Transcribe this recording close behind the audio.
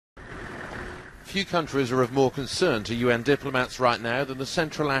Few countries are of more concern to UN diplomats right now than the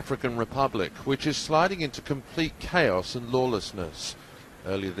Central African Republic, which is sliding into complete chaos and lawlessness.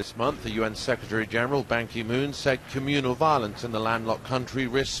 Earlier this month, the UN Secretary-General Ban Ki-moon said communal violence in the landlocked country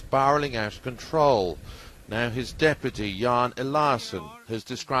risks spiralling out of control. Now his deputy, Jan Eliasson, has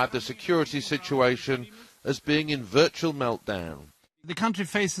described the security situation as being in virtual meltdown. The country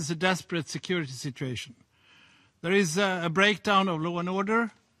faces a desperate security situation. There is a breakdown of law and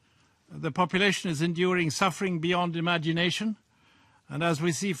order. The population is enduring suffering beyond imagination. And as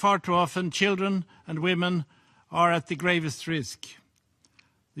we see far too often, children and women are at the gravest risk.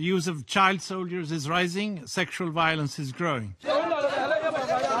 The use of child soldiers is rising. Sexual violence is growing.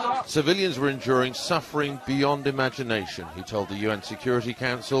 Civilians were enduring suffering beyond imagination, he told the UN Security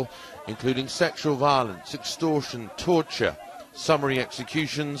Council, including sexual violence, extortion, torture, summary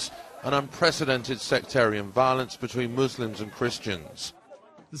executions, and unprecedented sectarian violence between Muslims and Christians.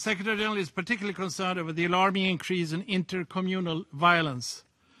 The Secretary-General is particularly concerned over the alarming increase in intercommunal violence.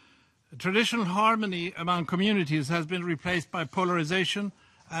 Traditional harmony among communities has been replaced by polarization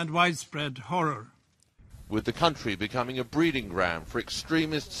and widespread horror. With the country becoming a breeding ground for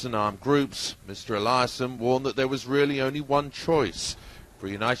extremists and armed groups, Mr. Eliasson warned that there was really only one choice: for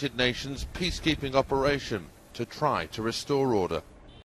a United Nations peacekeeping operation to try to restore order.